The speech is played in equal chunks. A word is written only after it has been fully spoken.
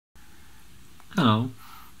Hello,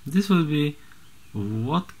 this will be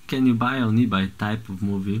what can you buy on eBay type of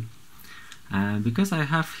movie, because I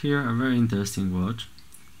have here a very interesting watch,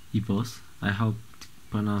 Epos, I hope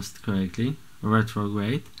pronounced correctly,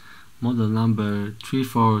 Retrograde, model number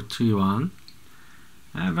 3431,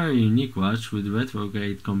 a very unique watch with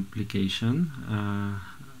retrograde complication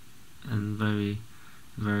and very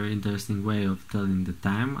interesting way of telling the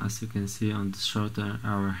time. As you can see, on the shorter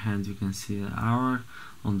hour hand you can see the hour,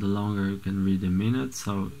 on the longer you can read a minute,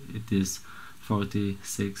 so it is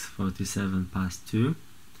 47 past 2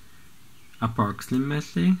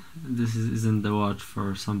 approximately. This isn't the watch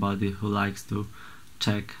for somebody who likes to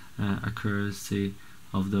check accuracy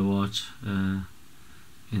of the watch in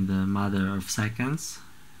the matter of seconds,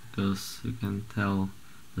 because you can tell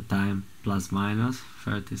the time plus minus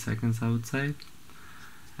 30 seconds, I would say.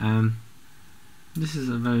 This is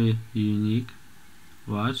a very unique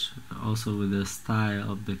watch, also with the style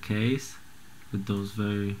of the case, with those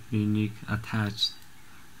very unique attached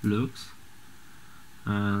looks.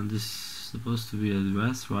 This is supposed to be a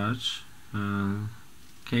dress watch.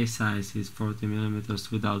 Case size is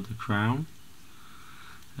 40mm without the crown,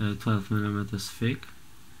 12mm thick,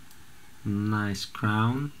 nice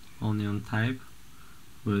crown, onion type,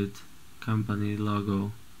 with company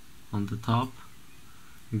logo on the top.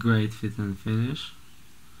 Great fit and finish,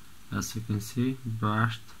 as you can see,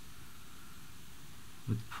 brushed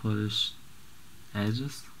with polished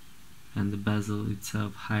edges, and the bezel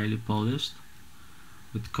itself highly polished,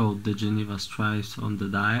 with Code de Geneva stripes on the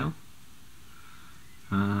dial.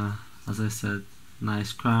 As I said,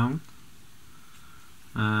 nice crown.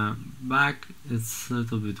 Back it's a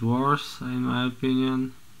little bit worse in my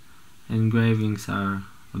opinion. Engravings are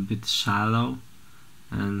a bit shallow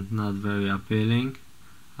and not very appealing.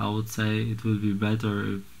 I would say it would be better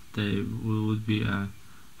if they would be a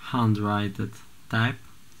handwritten type,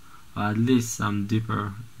 or at least some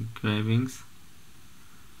deeper engravings,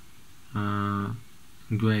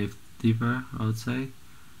 engraved deeper, I would say.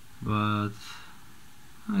 But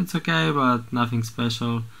it's okay, but nothing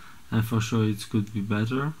special, and for sure it could be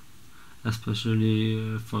better,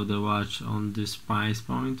 especially for the watch on this price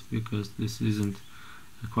point, because this isn't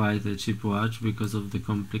quite a cheap watch because of the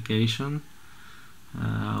complication.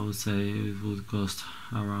 I would say it would cost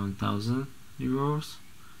around 1000 euros.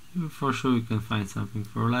 For sure you can find something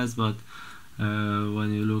for less, but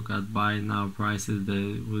when you look at buy now prices,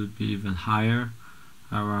 they will be even higher,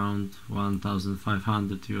 around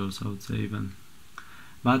 1500 euros, I would say even.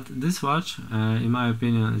 But this watch, in my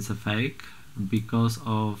opinion, is a fake, because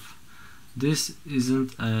of this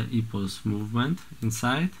isn't a Epos movement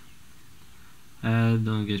inside.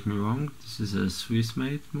 Don't get me wrong, this is a Swiss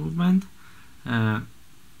made movement.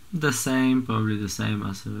 Probably the same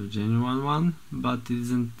as a genuine one, but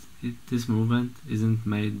this movement isn't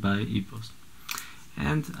made by Epos.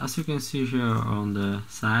 And as you can see here on the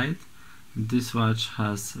side, this watch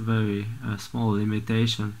has very small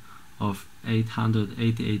limitation of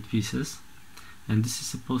 888 pieces, and this is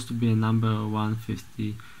supposed to be a number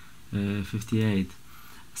 158.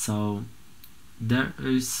 So there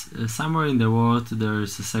is somewhere in the world there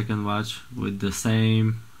is a second watch with the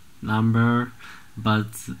same number,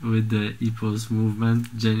 but with the Epos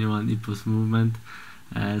movement, genuine Epos movement.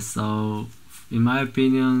 So in my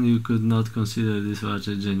opinion you could not consider this watch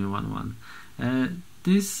a genuine one.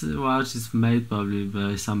 This watch is made probably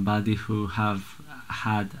by somebody who have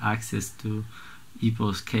had access to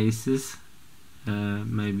Epos cases.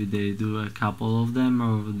 Maybe they do a couple of them,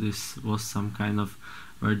 or this was some kind of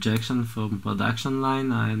rejection from production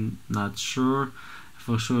line, I'm not sure.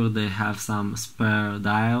 For sure they have some spare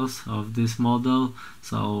dials of this model,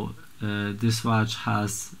 so this watch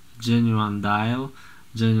has genuine dial,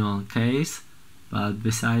 genuine case, but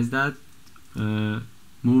besides that,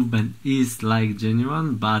 movement is like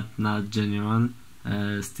genuine but not genuine.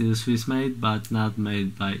 Still Swiss made, but not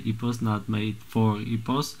made by Epos, not made for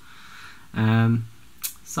Epos.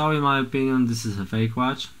 So in my opinion this is a fake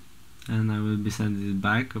watch, and I will be sending it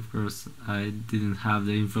back. Of course I didn't have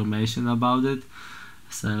the information about it,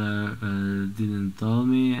 seller didn't tell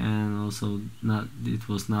me, and also it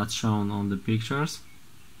was not shown on the pictures,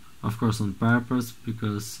 of course on purpose,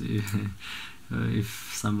 because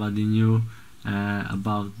if somebody knew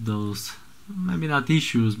about those, maybe not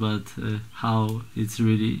issues, but how it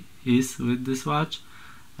really is with this watch,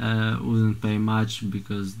 wouldn't pay much,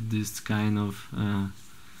 because this kind of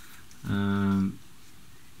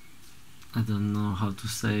I don't know how to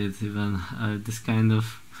say it even, this kind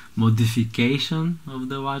of modification of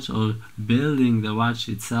the watch, or building the watch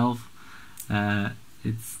itself,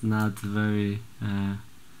 it's not very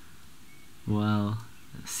well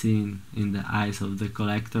seen in the eyes of the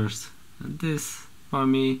collectors. And this, for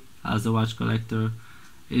me, as a watch collector,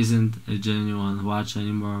 isn't a genuine watch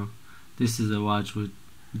anymore. This is a watch with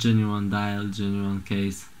genuine dial, genuine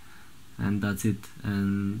case, and that's it.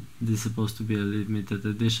 And this is supposed to be a limited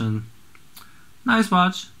edition. Nice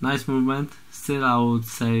watch, nice movement. Still, I would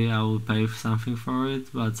say I would pay something for it,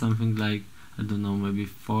 but something like, I don't know, maybe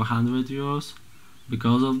 400 euros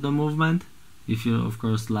because of the movement. If you of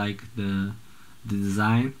course like the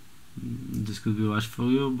design, this could be watch for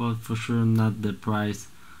you, but for sure not the price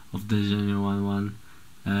of the genuine one,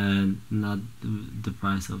 and not the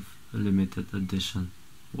price of a limited edition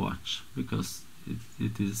watch, because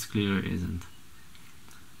it is clear isn't.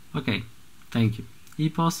 Okay, thank you.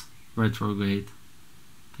 Epos Retrograde.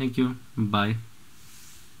 Thank you, bye.